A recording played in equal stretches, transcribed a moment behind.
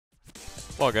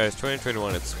Well, guys,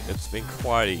 2021. It's been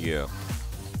quite a year.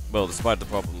 Well, despite the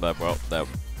problem that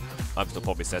I'm still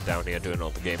probably sat down here doing all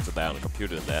the games with that on the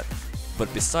computer and that.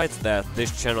 But besides that,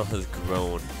 this channel has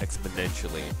grown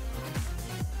exponentially,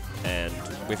 and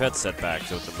we've had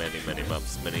setbacks over many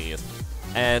months, many years,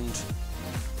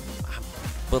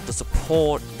 but the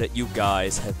support that you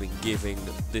guys have been giving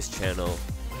this channel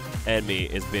and me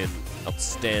has been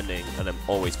outstanding, and I'm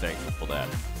always thankful for that.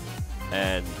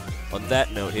 And on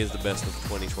that note, here's the best of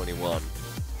 2021, one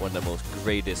of the most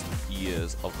greatest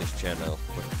years of this channel,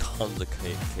 with tons of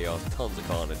chaos, tons of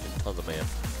carnage, and tons of man.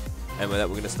 And with that,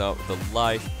 we're going to start with the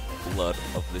lifeblood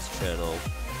of this channel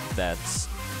that's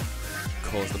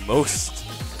caused the most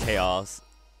chaos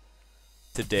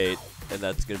to date, and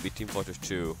that's going to be Team Fortress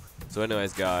 2. So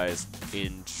anyways, guys,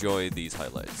 enjoy these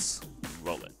highlights.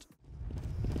 Roll it.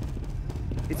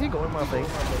 Is he going my thing?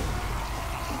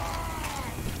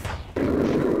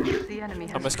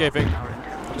 I'm escaping.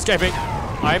 I'm escaping.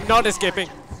 I'm not escaping.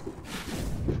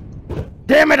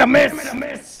 Damn it, I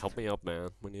missed! Help me up, man.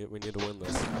 We need to win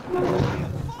this.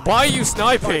 Why are you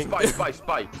sniping?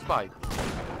 Spy.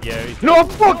 Yeah. No,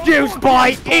 fuck you,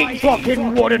 Spy! Eat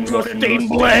fucking wooden rusting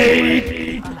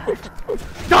blade!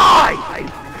 Die!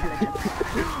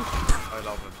 I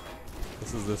love him.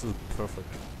 This is perfect.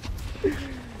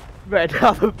 Red,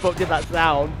 how the fuck did that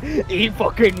sound? Eat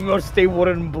fucking rusty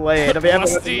wooden blade. Have you ever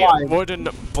Rusty heard wooden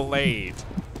blade.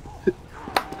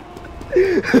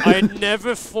 I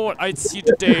never thought I'd see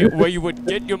the day where you would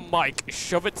get your mic,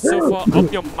 shove it so far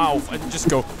up your mouth, and just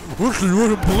go, rusty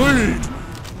wooden blade!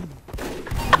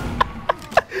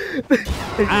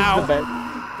 Ow!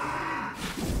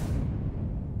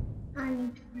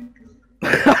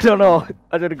 I don't know.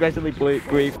 I don't aggressively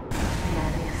grieve.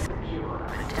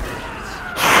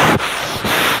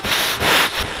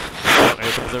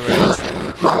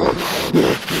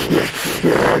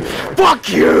 Fuck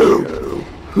you!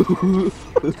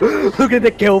 Look at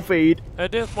the kill feed.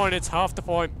 At this point, it's half the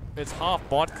point. It's half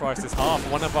bot crisis, half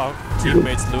one of our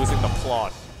teammates losing the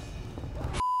plot.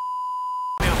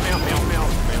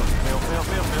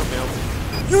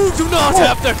 You do not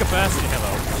have the capacity.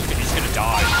 Hello. He's gonna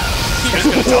die.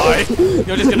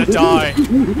 You're just gonna die.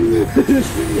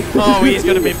 Oh, he's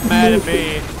gonna be mad at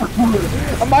me.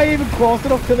 Am I even close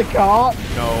enough to the cart?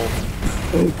 No.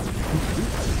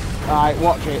 Alright,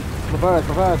 watch it.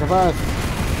 Reverse.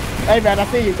 Hey man, I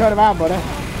see you. Turn around, buddy.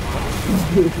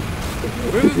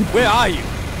 Where are you?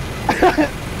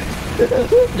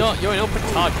 No, you're an open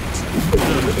target.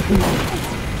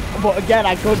 But again,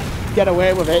 I could get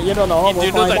away with it. You don't know.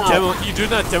 You do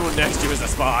that demo next to you as a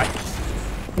spy.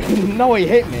 No, he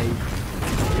hit me.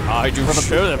 I do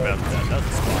sure about that. That's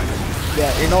a spy.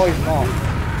 Yeah, you know he's not.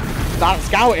 That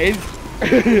scout is.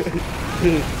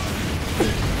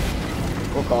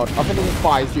 Oh god, I think the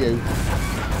spy's you.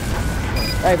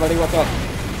 Hey buddy, what's up?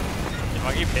 If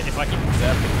I keep zapping you,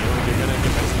 you're gonna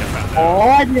get back. Oh,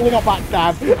 I nearly got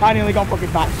backstabbed. I nearly got fucking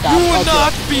backstabbed. You would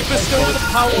not be bestowed the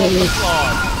power of the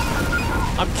flog.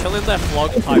 I'm killing that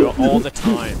flog pyro all the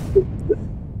time.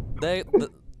 The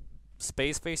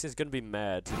Space Face is gonna be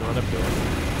mad. You know what I'm doing?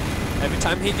 Every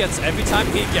time he gets,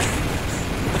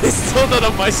 it's still not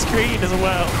on my screen as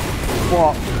well.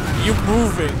 What? You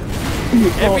moving. I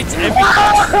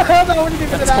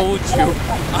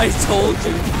told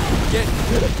you.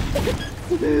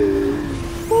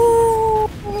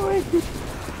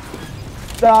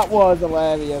 That was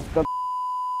hilarious.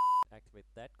 Activate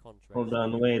that contract. Hold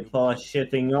on, wait for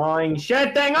shitting.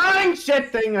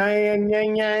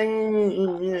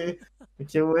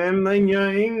 It's a women.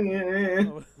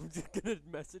 I'm just gonna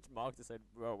message Mark to say,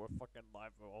 bro, we're fucking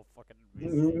live, we're all fucking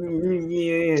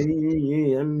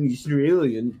Yeah, I'm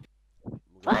Australian.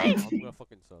 I'm gonna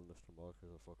fucking send this to Mark.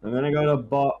 I'm gonna go to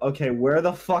bot. Okay, where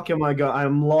the fuck am I going?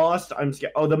 I'm lost. I'm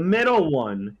scared. Oh, the middle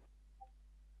one.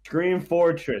 Scream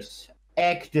Fortress.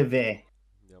 Activate.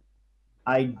 Yep.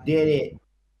 I did it.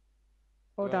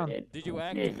 Hold on. Did you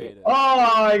activate it? Oh,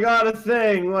 I got a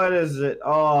thing. What is it?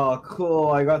 Oh, cool.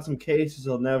 I got some cases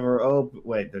I'll never open.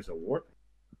 Wait, there's a warp.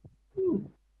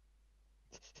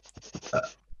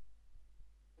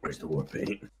 Where's the war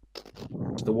paint?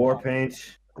 Where's the war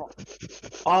paint?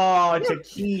 Oh, it's a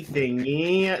key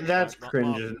thingy. That's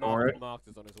cringe, Nora. Mark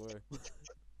is on his way.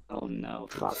 Oh no,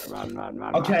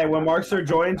 run. Okay, when Markster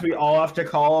joins, we all have to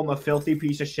call him a filthy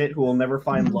piece of shit who will never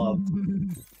find love.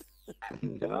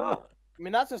 No. I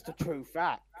mean, that's just a true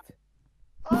fact.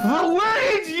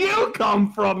 Where did you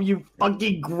come from, you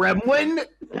fucking gremlin?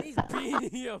 He's been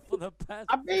here for the past.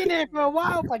 I've been here for a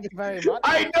while, thank you very much.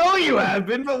 I know you have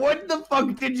been, but when the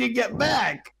fuck did you get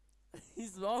back?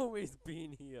 He's always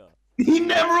been here. He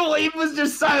never. He was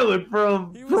just silent for a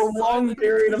long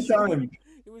period of time.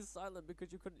 He was silent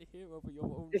because you couldn't hear over your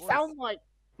own You voice. sound like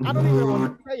I don't even know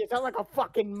what to say. You sound like a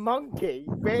fucking monkey.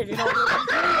 Raging over the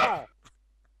computer.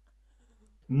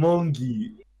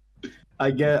 Monkey. I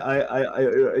get.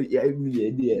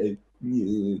 Yeah.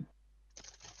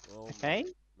 Oh, Okay.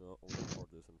 no, I'll record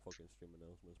this and fucking stream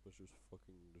announcements, but just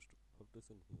fucking put this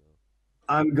in here.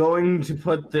 I'm going to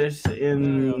put this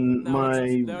in my.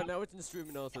 Now it's in the stream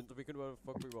announcements. We can do whatever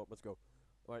the fuck we want. Let's go.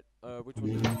 Right, which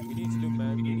one? We need to do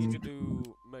We need to do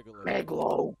Megalith.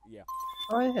 Megalo. Yeah.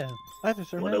 Oh yeah, I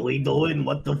just remember. What are we doing?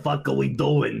 What the fuck are we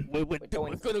doing? We're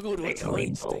gonna go to a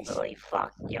train station. Holy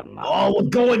fuck your mom. Oh, we're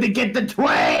going to get the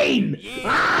train!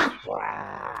 Yeah.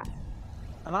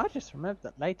 And I just remembered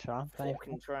that later on playing.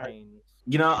 Fucking trains.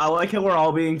 You know, I like how we're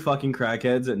all being fucking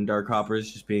crackheads and Dark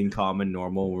Hopper's just being calm and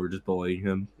normal. We're just bullying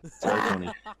him. It's very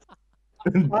funny.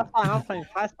 I'm playing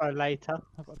Hasbro later.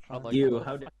 I've got to try. Like You, the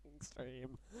how did- fucking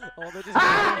stream. Oh,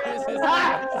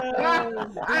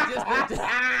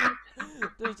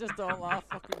 there's just all our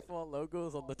fucking 4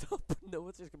 logos on the top. No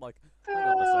one's just like, hang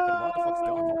on a second, why the fuck's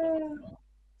Dark?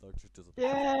 Dark just doesn't.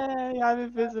 Yay, I'm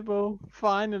invisible.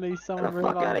 Finally, Get someone the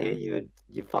fuck out of realized. here,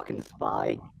 you fucking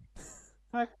spy.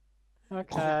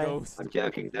 Okay. Ghost. I'm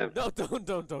joking, don't. No,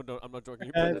 don't. I'm not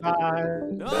joking. You Okay, put it. bye.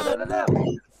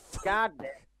 No. God damn.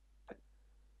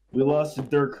 We lost the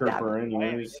Dirk Herper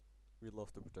anyways. We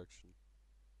lost the protection.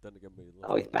 Then again, we lost.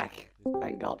 Oh, he's back.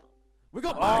 Thank God. We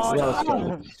got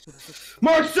Oh, Max.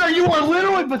 Mark, sir, you are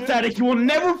literally pathetic. You will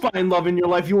never find love in your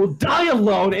life. You will die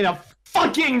alone in a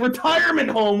fucking retirement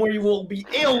home where you will be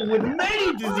ill with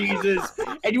many diseases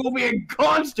and you will be in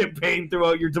constant pain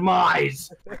throughout your demise.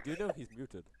 Do you know he's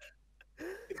muted?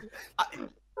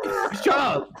 Shut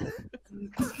up.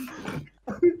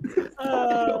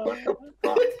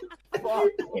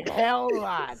 Fucking hell,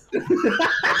 lad.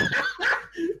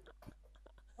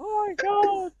 Oh my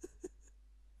god.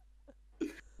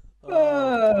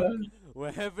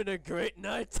 We're having a great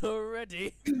night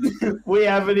already. We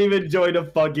haven't even joined a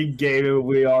fucking game and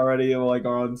we already like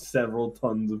are on several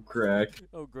tons of crack.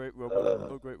 Oh great, Roman.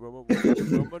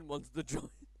 Roman wants to join.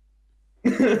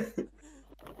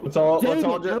 Let's all Dang it,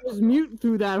 I just... was mute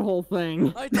through that whole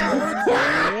thing. I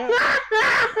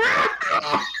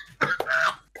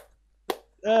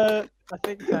I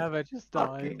think Sava just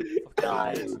died.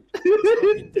 Died.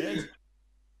 fucking dead.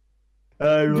 I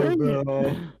Dang don't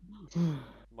know.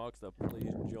 Markster,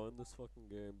 please join this fucking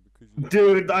game because you...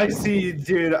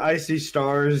 Dude, I see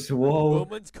stars. Whoa.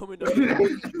 Roman's coming up.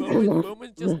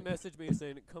 Roman just messaged me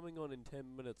saying, coming on in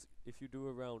 10 minutes. If you do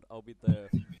a round, I'll be there.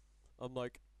 I'm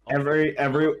like... I just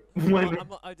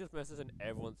messaged and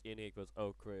everyone's in here goes,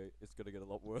 oh great, it's gonna get a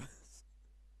lot worse.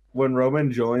 When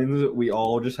Roman joins, we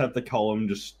all just have to call him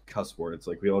just cuss words.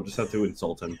 Like, we all just have to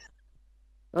insult him.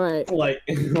 Alright, Like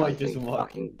just Fucking what?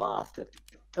 fucking bastard.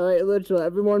 alright, literally,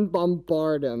 everyone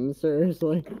bombard him,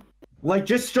 seriously. Like,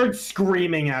 just start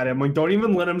screaming at him. Like, don't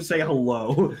even let him say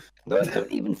hello. No,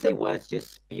 don't even say words,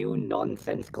 just spew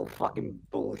nonsensical fucking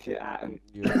bullshit at him.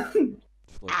 Yeah.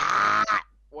 Just like,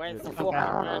 Where's the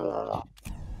Yeah.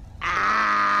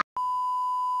 fucking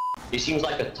He seems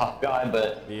like a tough guy,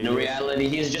 but in Yeah. reality,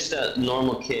 he's just a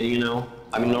normal kid, you know?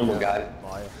 I mean, normal guy.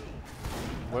 Liar.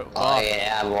 Oh,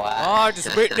 yeah, boy. I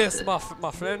just witnessed my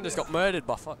friend just got murdered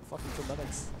by fucking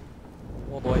medics.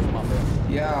 All the way from up here.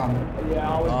 Yeah,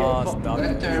 I was getting Stop.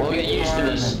 let there We'll be get used to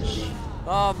this. carnage.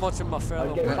 I'm watching my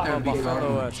fellow,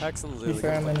 carnage. Texans. Be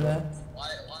firm in that.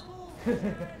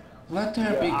 Let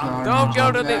there be carnage. Don't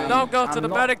go to the okay? don't go to I'm the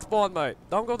not- medic spawn, mate.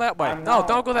 Don't go that way. I'm No, not-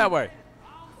 don't go that way.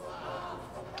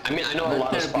 I mean, I know a Let lot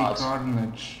of there be spots.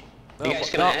 carnage. You guys,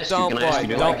 can I ask you, don't can I ask you,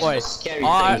 do you don't like wait. scary things?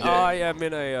 I am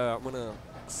in a I'm in a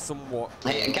somewhat.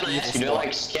 Hey, can I ask you, do you evil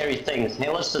like scary things? Hey,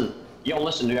 listen. Yo,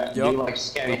 listen, do you Yup. like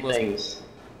scary I'm listening. things?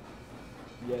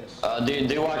 Yes. Do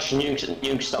you watch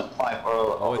Nuke Stuff 5 or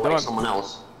Oh, we like don't. someone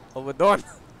else? What we're doing?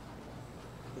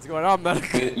 What's going on,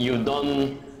 medic? You've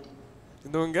done...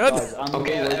 You doing good?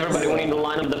 Okay, everybody, we need to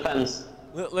line up defense.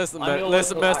 Listen, I'm medic. gonna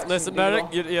Listen, relax listen, and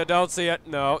medic. be You don't see it.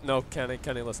 No, Kenny,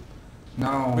 listen.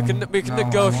 No. We can no,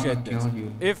 negotiate I this. wanna kill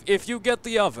you. If you get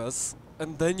the others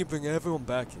and then you bring everyone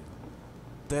back in,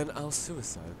 then I'll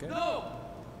suicide. Okay? No.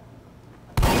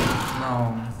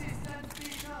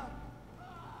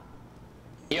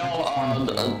 Yo,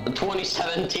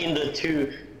 2017 the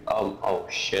 2... oh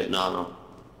shit, no.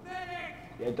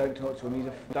 Yeah, don't talk to him. He's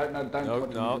a don't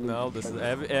talk to him. No. This is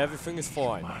everything is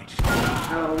fine. You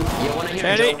wanna hear a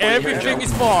Kenny, joke? Wanna hear a everything joke?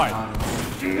 is fine.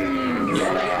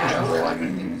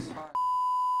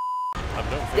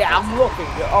 Yeah, I'm looking.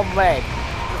 On red.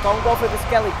 Just don't go through the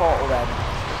skelly portal then.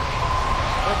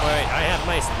 Oh wait, I have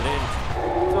my splint.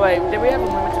 So wait, did we have a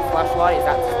limited flashlight? Is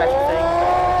that a special thing?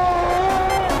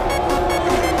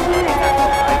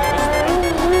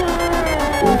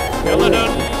 Skeleton!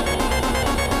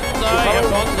 I have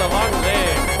gone the wrong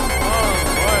way. Wrong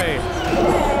way.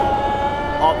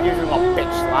 Oh, I'm using my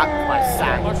bitch slap by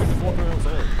Sam. I'm just walking around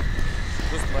saying.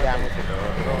 Just my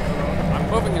I'm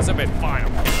moving as a bit fire.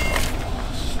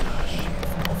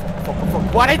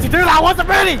 Why did you do that? I wasn't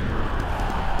ready!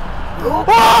 Oh!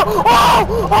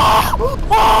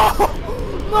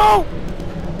 No!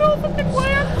 No fucking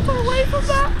way! I'm away from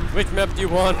that! Which map do you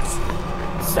want?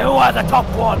 Sewer, the top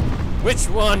one! Which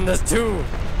one? There's two.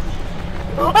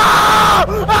 No!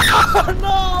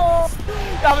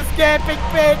 I'm scared, big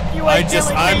bitch! You ain't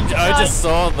killing me I just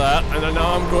saw that, and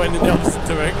now I'm going in the opposite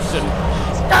direction.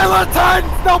 Skeletons!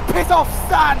 No, piss off,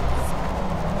 San!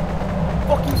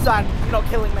 Fuck you, San. You're not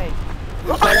killing me.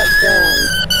 Shut up,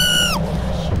 Sam.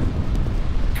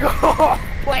 God,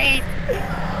 please! This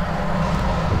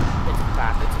is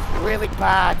bad. This is really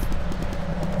bad.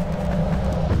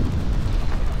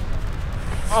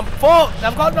 I'm fucked.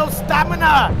 I've got no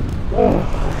stamina.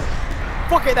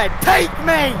 Fuck it then. Take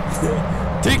me!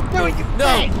 Take me!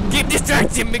 No! Keep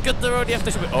distracting me because they're already after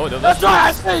me. Oh, no, That's right,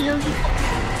 I see you!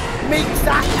 Meet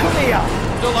Zach Clear!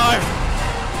 Still alive!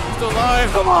 Still alive!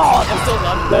 Come on! I'm still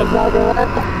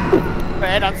alive.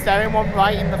 Fred, I'm staring one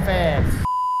right in the face.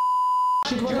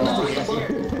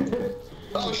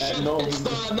 Oh shit, it's the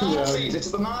Nazis,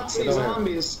 it's the Nazi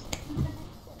zombies.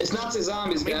 It's Nazi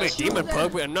zombies, Maybe guys. demon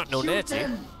pug, but I'm not no Nazi.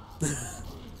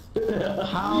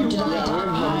 How did I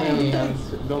die?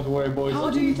 Don't worry, boys. How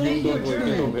do you think you're Don't worry,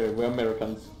 get over here. We're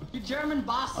Americans. You German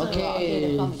bastard!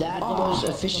 Okay, that was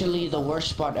officially the worst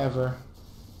spot ever.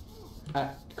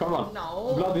 Come on.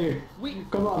 No. Bloody.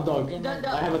 Come on, dog.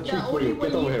 I have a treat for you.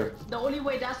 Get over here. The only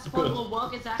way that spot will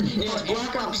work is actually Yeah,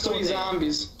 Black Ops 3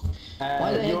 zombies.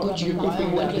 why the heck would you want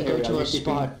to go to a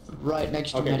spot right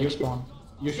next to medic spawn?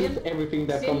 You shoot everything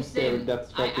that comes there.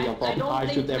 That's what we are from.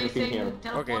 I shoot everything here.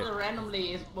 Okay.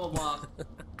 Randomly will work.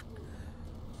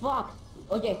 Fuck.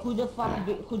 Okay, who the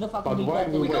fuck But why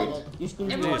we wait? You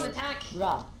screwed Everyone me. attack!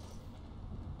 Bruh.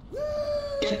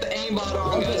 Get the aimbot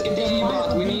on, guys. Get the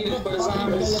aimbot. We need it for the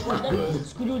zombies.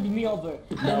 Screwed me over.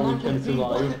 Now we can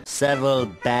survive. Several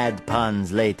bad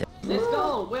puns later. Let's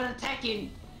go! We're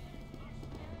attacking!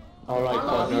 Alright, Follow the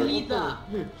partner. leader!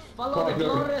 Follow the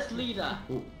glorious leader!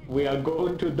 We are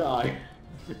going to die.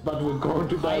 But we're going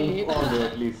to die with honor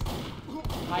at least.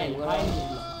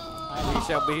 We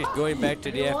shall be going back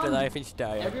to the afterlife in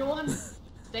style. Everyone,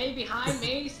 stay behind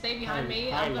me, stay behind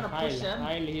me, I'm gonna push them.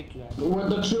 We're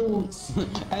the troops!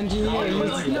 Engineer,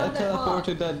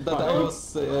 teleported that I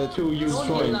was to use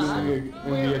in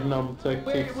Vietnam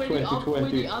Tactics We're the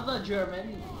 2020. other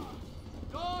German.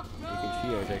 You can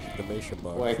see our exclamation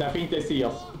mark. Wait, I think they see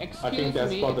us. I think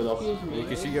they spotted us. You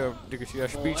can see your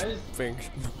speech things.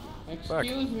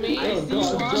 Excuse me. I see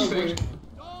you.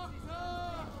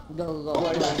 Go.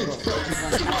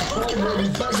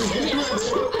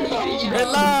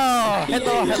 Hello!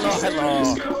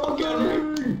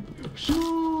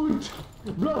 Shoot!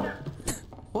 Blood!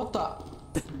 What the?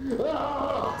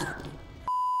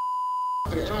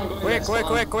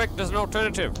 Quick, there's an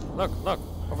alternative. Look,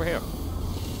 over here.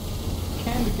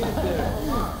 Can't get there.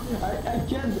 I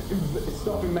can't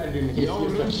stop imagining. Yo,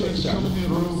 let's coming in,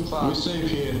 bro. We're safe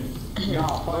here. Yeah,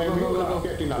 I'm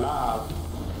getting alive.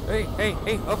 Hey,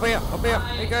 over here.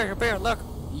 Hey guys, up here, look.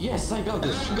 Yes, I got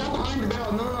this. Go behind the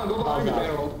barrel. No, go behind the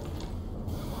barrel.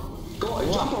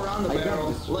 Jump around the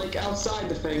barrel, like outside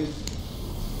the thing.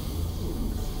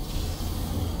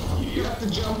 You have to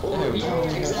jump over. Yeah,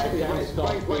 exactly.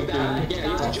 Right like that. Yeah, you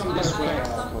have to jump this way.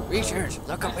 Research,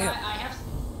 look up here.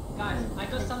 Guys, I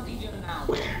got something to do now.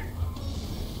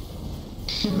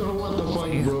 What the fuck,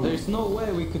 bro? There's no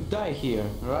way we could die here,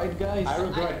 right, guys? I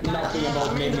regret nothing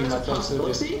about naming myself to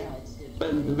this.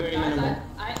 But very minimal.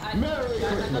 Merry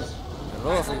Christmas!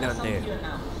 Rolling down there.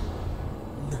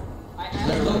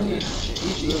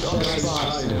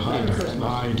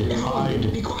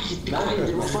 Hide. Be quiet, be quiet.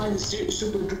 They will find the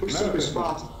super duper secret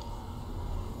spot.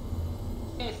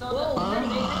 Okay, so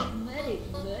Medic.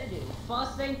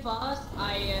 first thing first,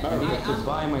 I have to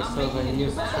buy myself a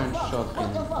new strength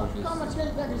shotgun. How much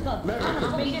does that is got?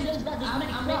 I'm making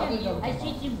I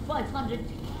see him 500.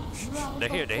 They're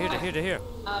here.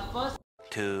 First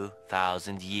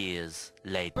 2,000 years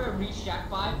later. reach Jack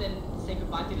 5, then say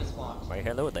goodbye to the spot. Why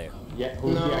hello there. Yeah,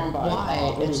 who's Jack 5?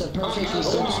 Why? It's a perfectly good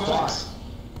spot.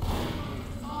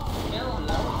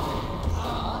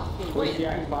 Who's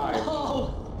Jack 5?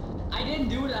 Oh, I didn't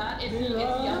do that. It's the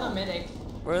other medic.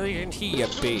 Well, isn't he a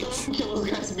bitch? Kill those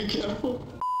guys, be careful.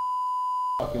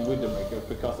 fucking Widowmaker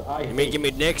because I. You may give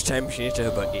me next time,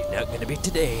 Shito, but it's not gonna be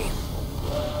today.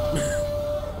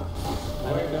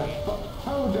 Where the fuck?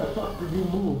 How the fuck did you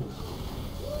move?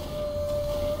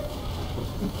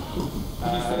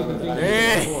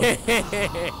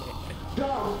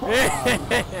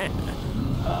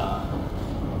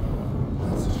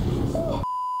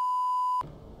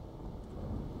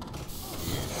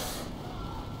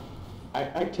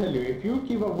 I tell you, if you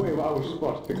give away our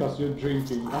spot because you're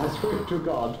drinking, I swear to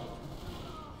God.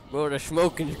 Well, the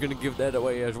smoking's gonna give that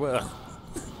away as well.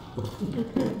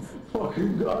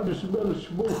 Fucking God, I smell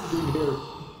smoke in here.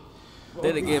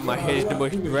 Then again, my head is the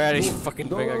most radish fucking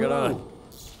thing I got on.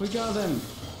 We got him.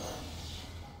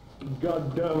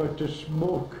 God damn it, the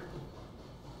smoke.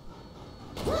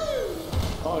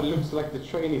 Oh, it looks like the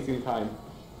train is in time.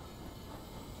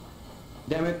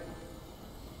 Damn it.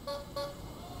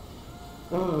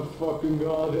 Oh, fucking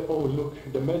God. Oh, look,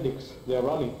 the medics, they're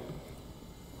running.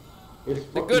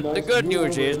 The good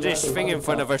news is this thing in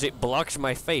front of us, it blocks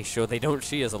my face so they don't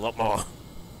see us a lot more.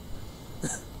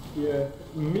 Yeah,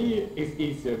 me is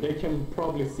easier. They can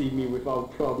probably see me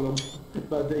without problem.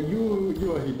 But you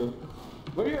are hidden.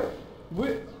 Were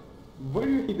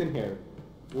you hidden here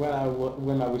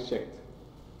when I was checked?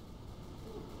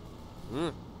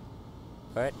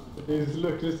 What? It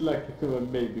looks like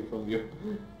maybe from you.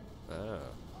 Oh.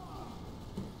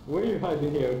 Were you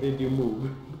hiding here or did you move?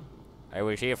 I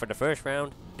was here for the first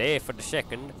round, there for the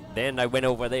second, then I went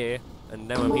over there, and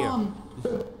now I'm here. How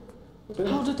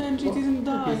the damn shit didn't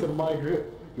die? But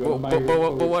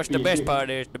what's the best part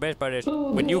is,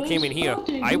 when you came in here,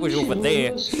 I was over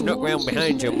there, snuck round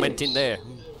behind you and went in there.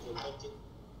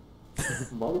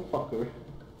 Motherfucker.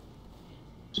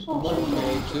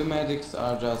 Okay, 2 medics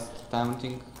are just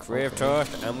taunting. Crave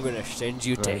Toast, I'm gonna send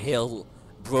you to hell,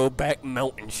 Broback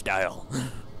Mountain style.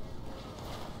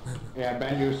 Yeah,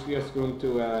 Ben, you're just going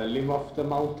to live off the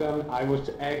mountain. I was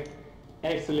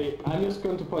actually, I'm just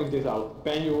going to point this out.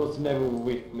 Ben, you was never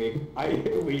with me.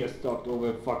 We just talked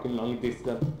over fucking long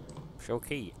distance. It's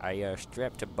okay, I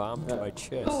strapped a bomb to my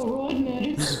chest. Oh, right,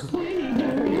 medics.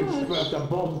 He strapped a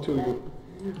bomb to you.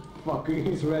 Fucking,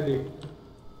 he's ready.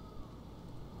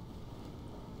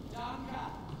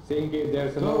 Thinking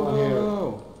there's no one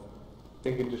here.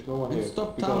 Thinking there's no one here.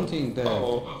 Stop taunting there.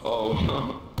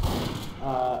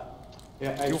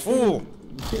 Yeah, you fool!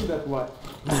 Kill that one.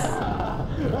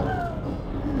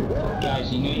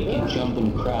 Guys, you know you can jump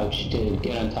and crouch to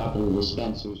get on top of the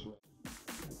dispensers.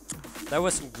 That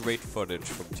was some great footage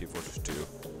from TF2.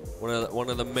 One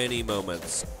of the many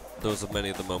moments. Those are many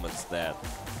of the moments that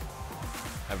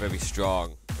are very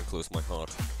strong and close to my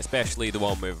heart. Especially the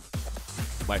one with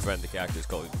my friend the Cactus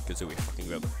calling Kazzoie fucking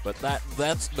grim. But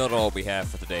that's not all we have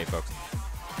for today, folks.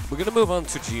 We're gonna move on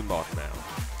to Gmod now.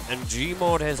 And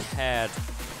Gmod has had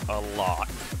a lot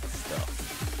of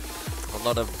stuff. A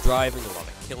lot of driving, a lot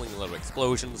of killing, a lot of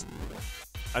explosions,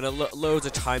 and loads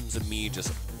of times of me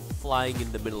just flying in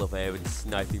the middle of air and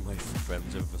sniping my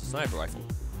friends with a sniper rifle.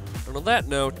 And on that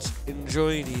note,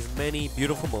 enjoy these many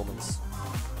beautiful moments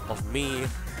of me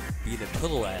being a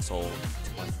total asshole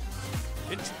to my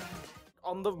friends.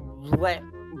 On the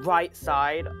right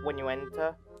side, when you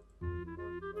enter,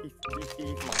 he's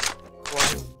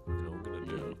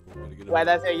where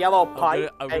there's a yellow pipe.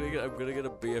 I'm gonna get a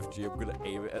BFG, I'm gonna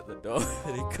aim it at the door,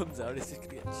 and he comes out, he's just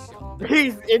gonna get shot.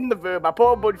 He's in the room. I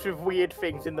put a bunch of weird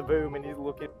things in the room, and he's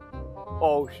looking.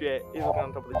 Oh shit, he's looking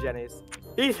on top of the Jennies.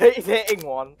 He's hitting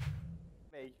one.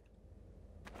 Me.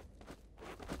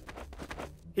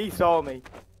 He saw me.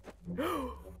 I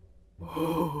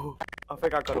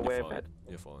think I got away with it.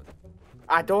 You're fine.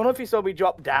 I don't know if he saw me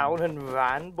drop down and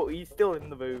ran, but he's still in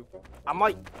the room. I'm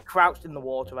like crouched in the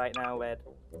water right now, Ed.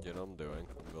 You know what I'm doing?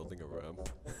 I'm building a ramp.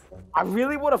 I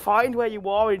really want to find where you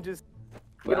are and just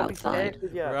We're get outside.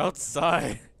 with you. We're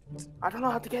outside. I don't know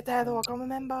how to get there though, I can't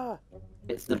remember.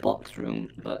 It's the box room,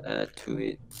 but to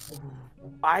it.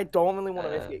 I don't really want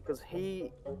to risk it because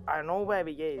I know where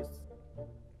he is.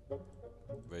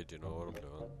 Wait, do you know what I'm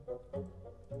doing?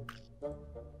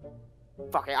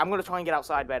 Fuck it, I'm gonna try and get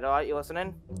outside, Red, alright? You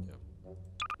listening? Yeah.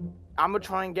 I'm gonna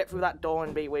try and get through that door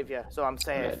and be with you, so I'm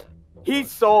safe. Red. He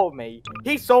saw me.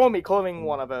 He saw me killing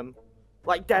one of them.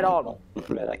 Like, dead on.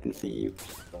 Red, I can see you.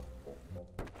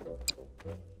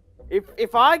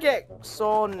 If I get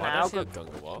saw now... Why does he have gun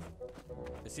go off?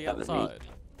 Is he outside?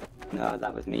 No,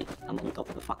 that was me. I'm on top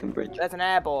of the fucking bridge. There's an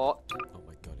airboat. Oh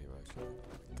my god, you're actually...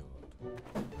 Oh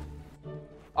my god.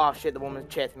 Oh shit, the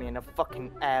woman's chasing me in a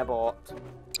fucking airboat.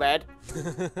 Red,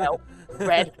 help!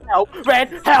 Red, help! Red,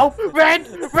 help! Red!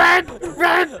 Red!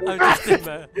 Red! I'm just in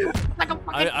there. Like a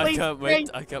fucking I can't wait.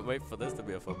 police I can't wait for this to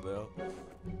be a thumbnail.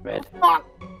 Red. Fuck!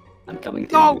 I'm coming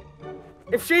to No! you.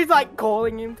 If she's like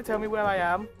calling him to tell me where I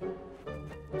am.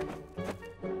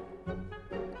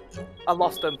 I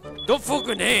lost him. Don't throw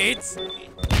grenades!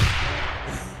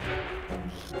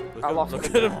 I lost Look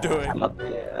him. at him doing. I'm up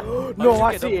there. No, you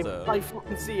I get see up him. there? I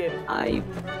fucking see him. I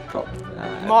dropped.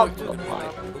 Mark. Not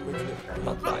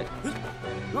died.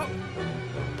 Not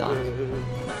died. Dark.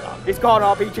 He's gone,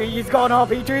 RPG. He's gone,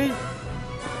 RPG.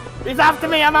 He's after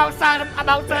me. I'm outside. I'm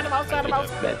outside. I'm outside. I'm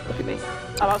outside. Red, look at me.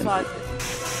 I'm outside.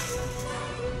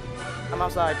 I'm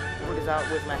outside. Woody's out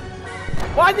with me.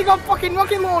 Why has he got fucking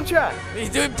rocket launcher? He's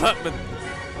doing Putman.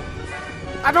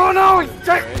 I don't know. He's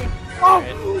just... Oh!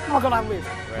 Oh my god, I live.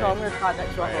 No, I'm gonna die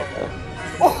next round.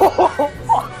 Oh!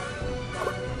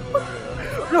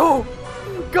 No!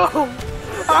 Go!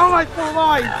 How am I still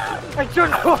alive? I should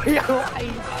not be alive.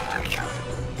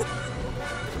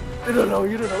 You don't know.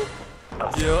 You don't know.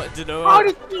 Do you know How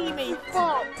did you see me?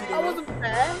 Fuck! I wasn't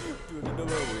there. Do you know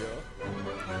where we are?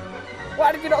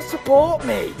 Why did you not support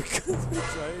me? Because we're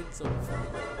trying something.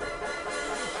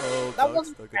 Oh, That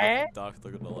wasn't fair. Doc's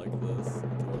not gonna like this.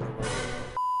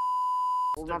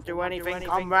 We'll not do anything,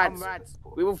 comrades.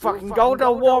 We will fucking go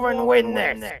to war and win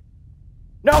this.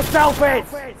 No selfies!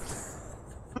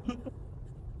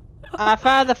 I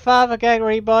found the Father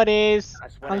bodies.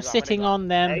 I'm sitting on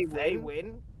them. They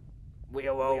win. We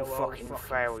are all fucking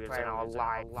failures in our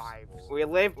lives. We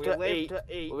live to eat.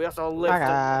 We also live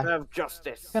to serve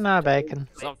justice. Good night, Bacon.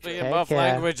 Something Take about care.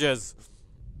 languages.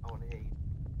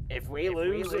 If we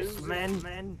lose this,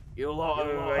 men, you'll all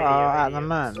at the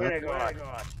moment.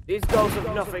 These ghosts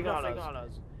have nothing on us.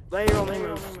 They only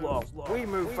move slow. We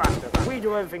move faster. We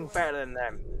do everything better than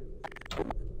them.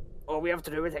 All we have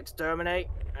to do is exterminate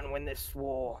and win this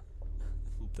war.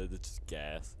 They're just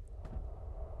gas.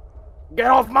 Get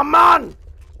off my man!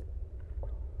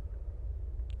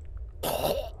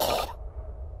 I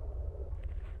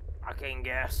can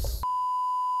guess.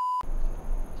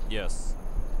 Yes.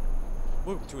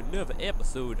 Welcome to another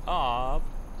episode of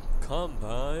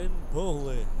Combine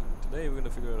Bowling. Today we're gonna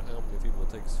figure out how many people it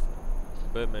takes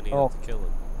for Birdman to kill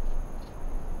him.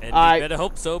 And we better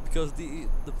hope so, because the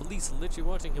police are literally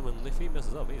watching him, and if he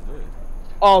messes up, he's dead.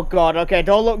 Oh god, okay,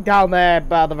 don't look down there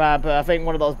by the ramp. I think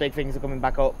one of those big things are coming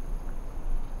back up.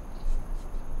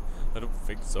 I don't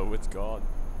think so, it's gone.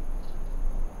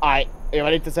 Alright, are you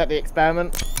ready to set the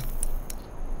experiment?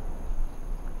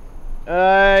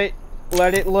 Alright,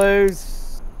 let it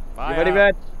loose. Fire. You ready,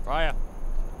 Red? Fire.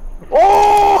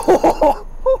 Oh!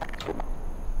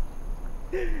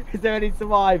 Is there any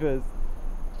survivors?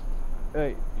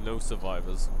 Wait. No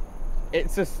survivors.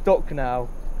 It's just stuck now.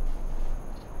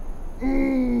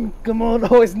 Come on,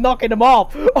 oh, it's knocking them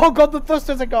off. Oh god, the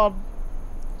thrusters are gone.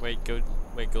 Wait, go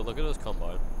look at those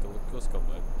combine. Go look at those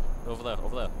combine. Over there,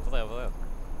 over there, over there, over there.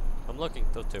 I'm looking,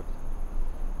 those two.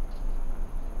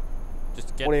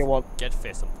 Just get, what do you want? Get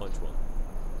fists and punch one.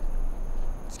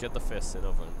 Just get the fists in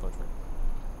over and punch one.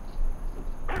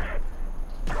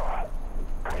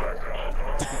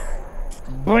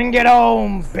 Bring it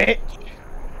home, bitch!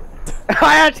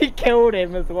 I actually killed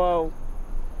him as well.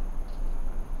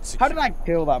 How did I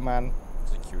kill that man?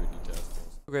 Security test.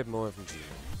 Great more from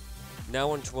Gmod.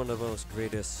 Now on to one of the most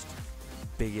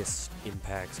biggest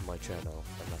impacts on my channel,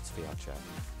 and that's VR chat.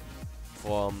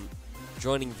 From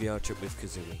joining VR chat with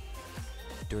Kazzoie,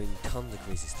 doing tons of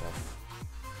crazy stuff,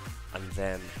 and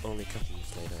then only a couple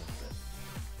years later,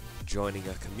 joining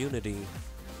a community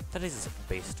that is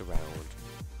based around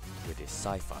British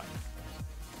sci-fi.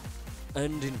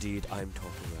 And indeed, I'm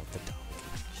talking about the Dalek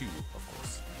HQ, of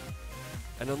course.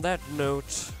 And on that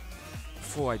note,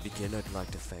 before I begin, I'd like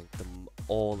to thank them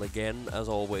all again, as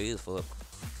always, for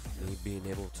me being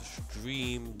able to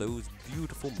stream those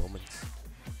beautiful moments.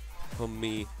 From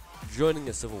me joining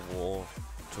a civil war,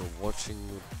 to watching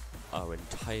our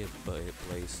entire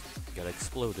place get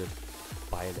exploded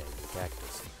by an angry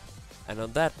cactus. And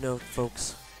on that note,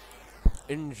 folks,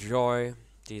 enjoy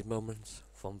these moments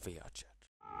from VR chat.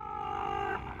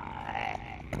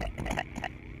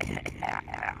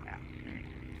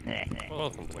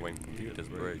 Welcome to when computers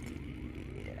break.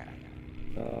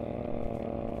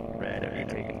 Red, have you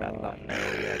taken that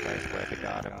thumbnail yet? I swear to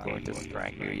God, I'm going to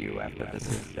strangle you after this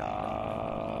is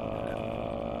done.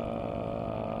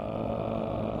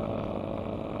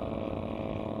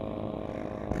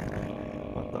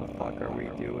 What the fuck are we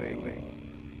doing?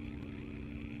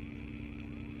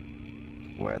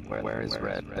 Where is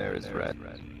Red? There is Red.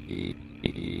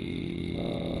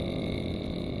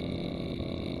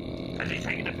 Has he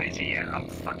taken a picture yet? I'm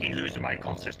fucking losing my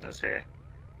consistency here.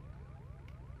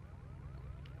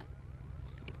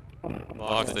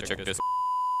 I'll have to check this.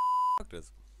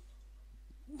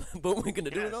 But we're gonna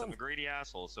do it Yes, on. I'm a greedy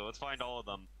asshole, so let's find all of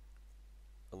them.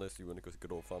 Unless you want to go to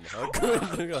good old farmer. How good?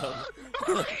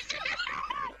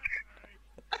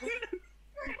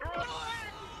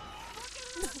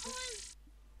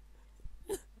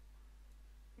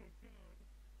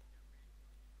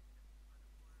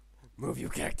 Move, you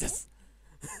cactus!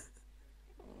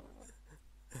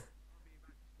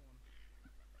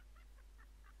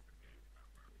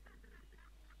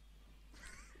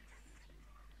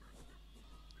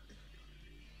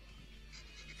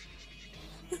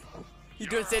 You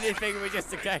don't say anything, we're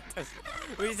just a cactus.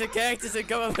 We're just a cactus and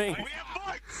come me. We have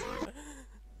bugs!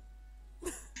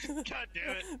 God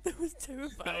damn it. That was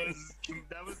terrifying.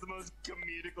 That was the most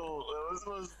comedical, that was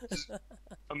the most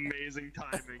amazing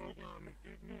timing.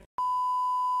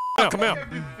 Oh, come out.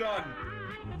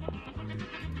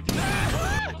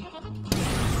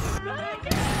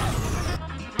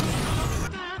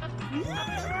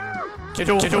 Get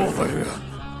over here.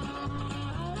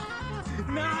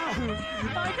 No!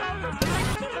 I got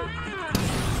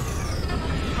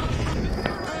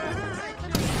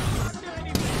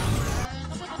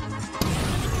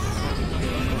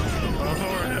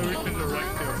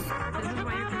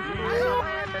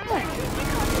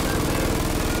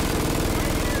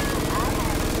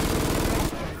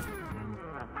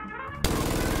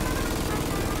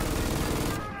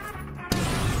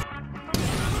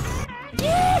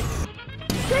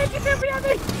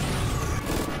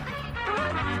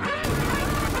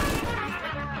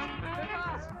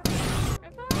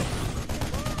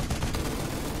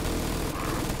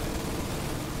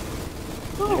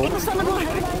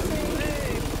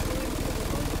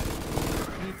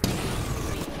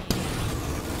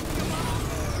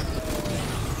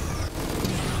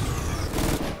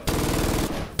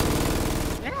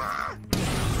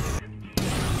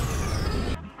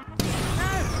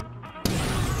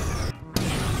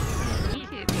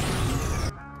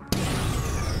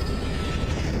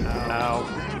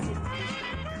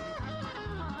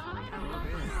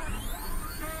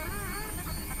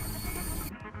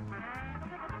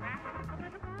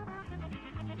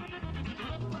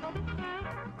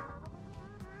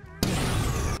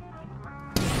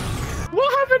What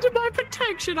happened to my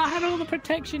protection? I had all the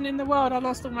protection in the world. I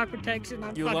lost all my protection.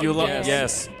 I'm fucking dead.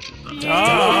 Yes.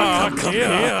 Yeah. Come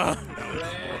here.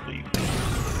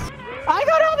 I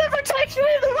got all the protection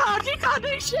in the world. You can't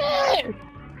do shit.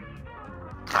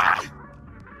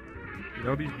 You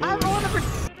know these I have all the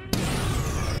protection.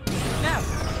 No.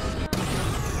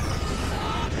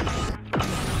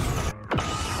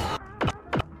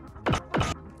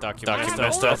 Document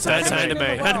that's anime.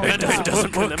 Anime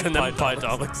doesn't work in them pie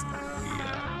Daleks.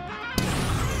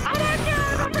 I don't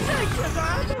care about protection. That's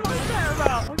all I care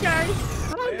about. Okay.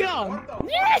 And I'm gone.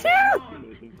 Yeah.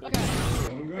 Okay.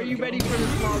 Are you ready for the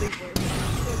small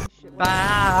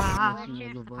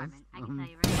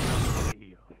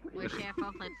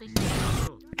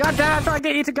God damn, I'm trying to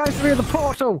get you to go through the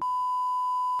portal!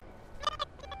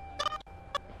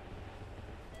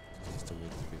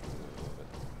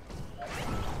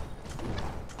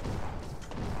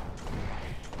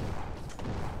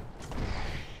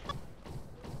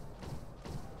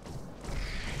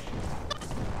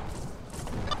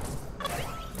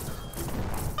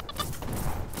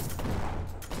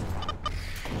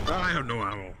 I have no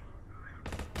ammo.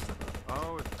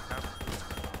 Oh, it's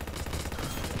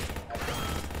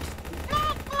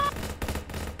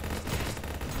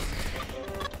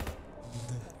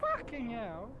Fucking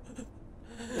hell.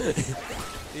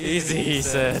 Easy, he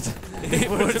said. It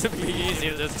wouldn't be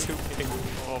easier than 2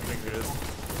 4 fingers.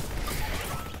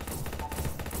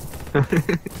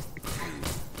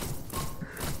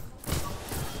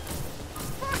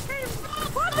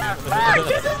 What the fuck?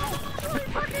 This is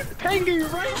fucking penguin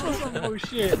rape or some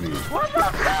bullshit. What the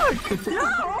fuck? No!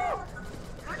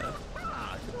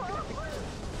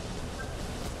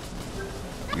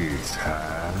 It's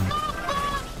time.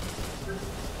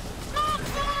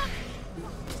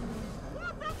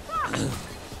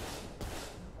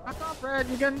 Back off, Red,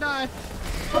 you're gonna die.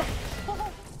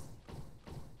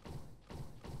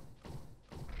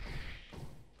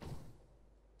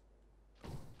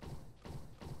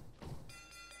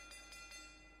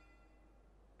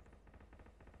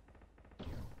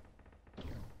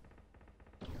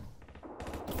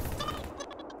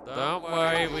 Don't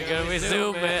worry, we're gonna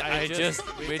resume it.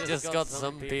 We just got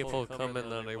some people coming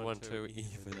and I want to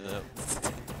even up.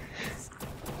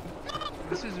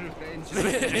 This is revenge.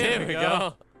 Here we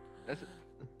go.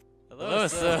 Hello,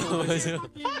 sir.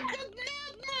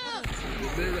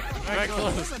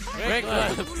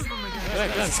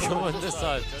 Reckless, come on this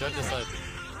side. Join this side.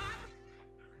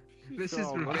 This is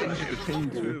revenge.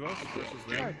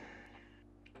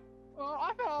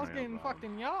 I thought I was getting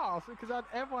fucking yas because I had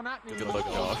everyone at me. Good luck,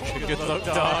 dog. Good luck,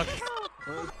 dog.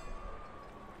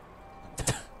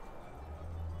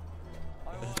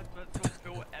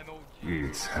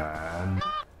 It's hand.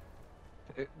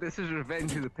 This is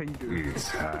revenge of the Pingu. It's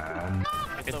hand.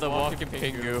 It's the walking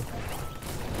Pingu.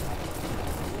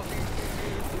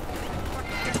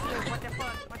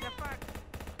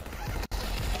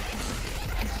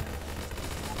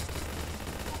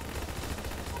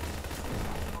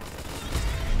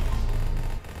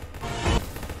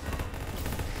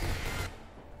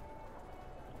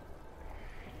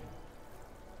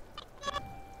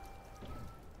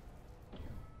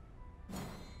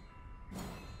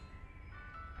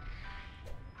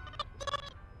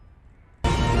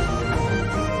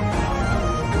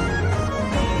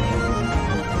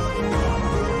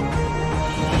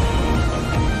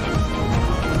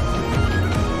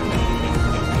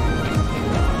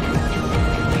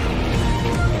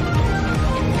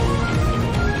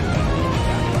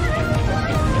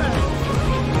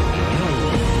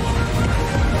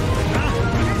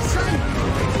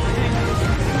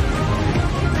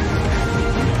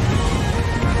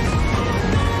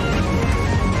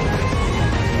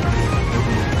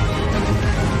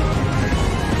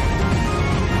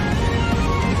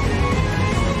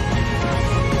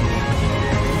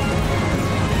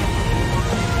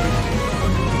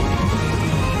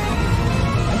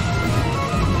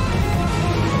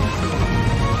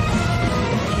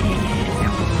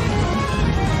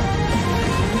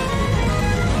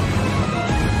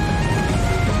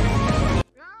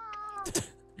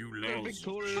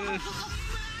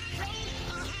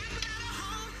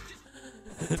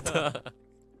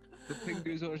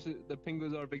 The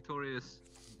Pingus are victorious.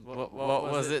 What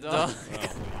was it, dog?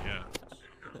 Yeah.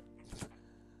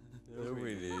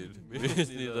 We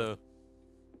need a...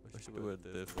 What should we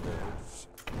do this?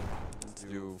 Let's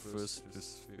do first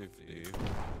 50.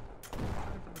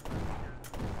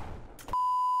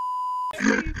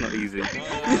 Not easy.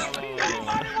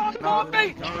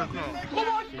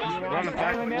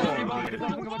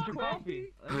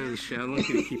 Holy shit, I'm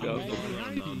lucky to keep it up.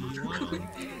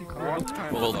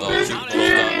 Well done,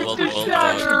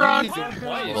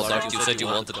 you said you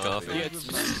wanted coffee.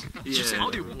 Just I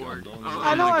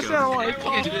know I said I wanted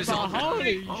coffee, but holy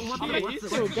shit, it's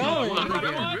still going. I'm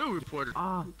a real reporter.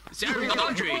 Sarah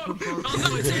Laundry. Oh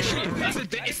no, it's actually,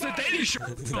 it's the Daily Show.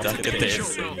 It's the Daily Show,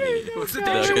 bro. It's the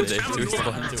Daily Show. It's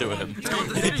respond to him.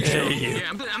 the Daily Show. Yeah,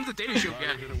 I'm the Daily Show guy.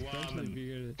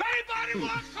 Anybody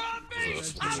want coffee?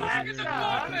 I'm having the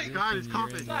coffee. God, it's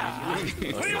coffee.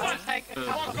 What do you want to take? I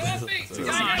want coffee.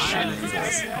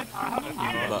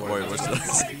 I'm not worried what's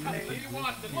this.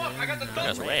 Look, I got the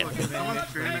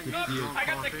I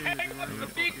got the cake, the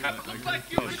big cup. It looks like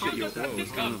you should use the big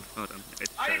cup.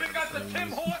 I even got the Tim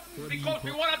Hortons because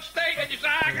we went upstate and you said,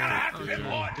 I gotta have Tim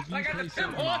Hortons. I got the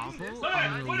Tim Hortons. Look,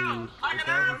 what else? I got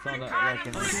every kind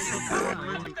of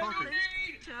drink.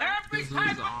 Every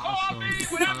type of coffee,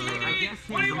 whatever you need.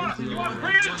 What do you want? You want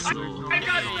green? I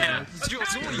got that. I got your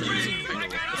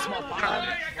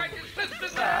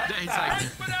sister's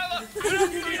vanilla.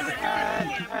 Whatever you need.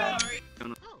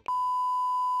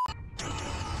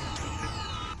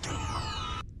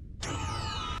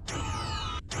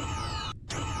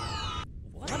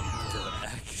 What the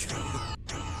actual?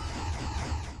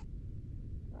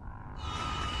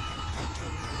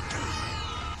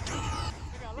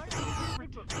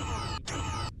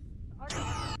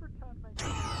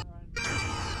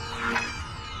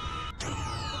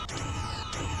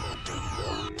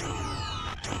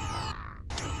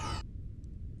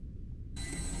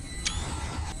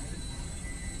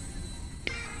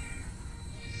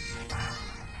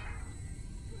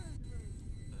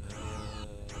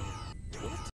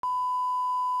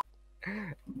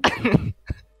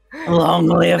 Long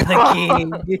live the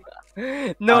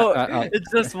king! No, it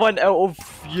just went out of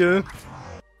view.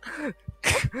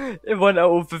 It went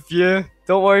out of view.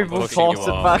 Don't worry, we'll toss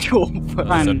it back over.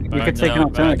 Man, you could take an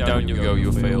alternative. Back down you go,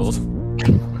 you failed.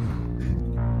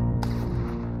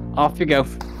 Off you go.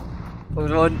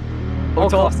 Hold on. I'll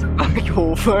toss it back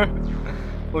over.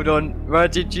 Hold on.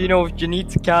 Reggie, do you know if you need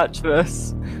to catch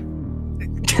this?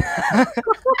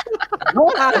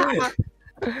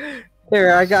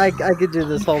 Here, I could do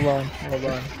this. Hold on.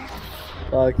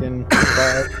 Fucking.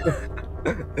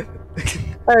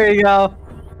 There you go.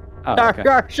 Oh, Dark okay.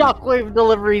 shockwave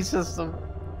delivery system.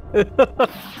 Nope,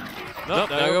 now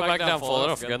go back down, fall it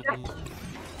off again.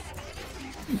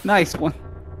 Nice one.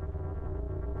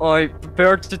 Alright,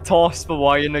 prepare to toss the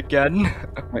wine again.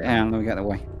 Wait, hang on, let me get the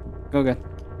way. Go again.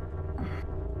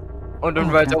 Hold on,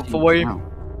 Red, out for wine. Wow.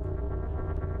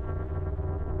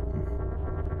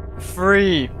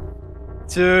 3,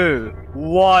 2,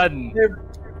 1.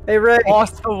 Hey, Ray.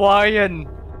 Lost Hawaiian.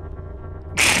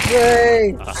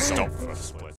 Ray. Stop for a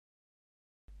split.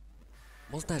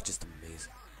 Wasn't that just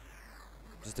amazing?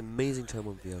 Just amazing time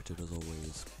on Bytor as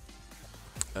always.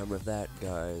 And with that,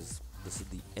 guys, this is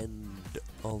the end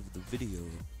of the video.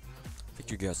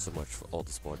 Thank you guys so much for all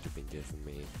the support you've been giving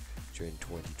me during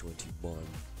 2021.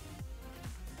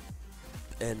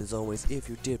 And as always, if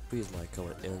you did, please like,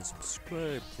 comment, and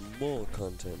subscribe for more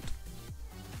content.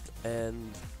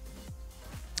 And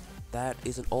that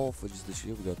isn't all for just this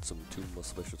year. We got 2 more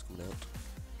specials coming out.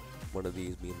 One of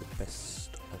these being the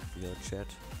best of Beyond Chat.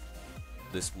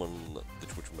 This one, the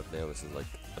Twitch one now, this is like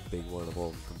a big one of all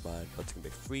of them combined. But it's gonna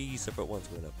be 3 separate ones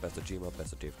going out. Best of Gmod,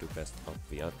 best of TF2, best of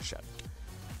Beyond Chat.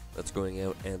 That's going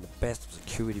out, and the best of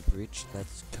Security Breach,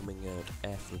 that's coming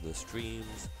out after the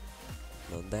streams.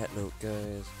 And on that note,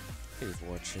 guys, thanks for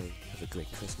watching. Have a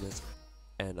great Christmas,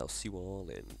 and I'll see you all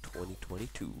in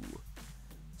 2022.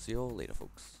 See you all later,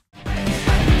 folks.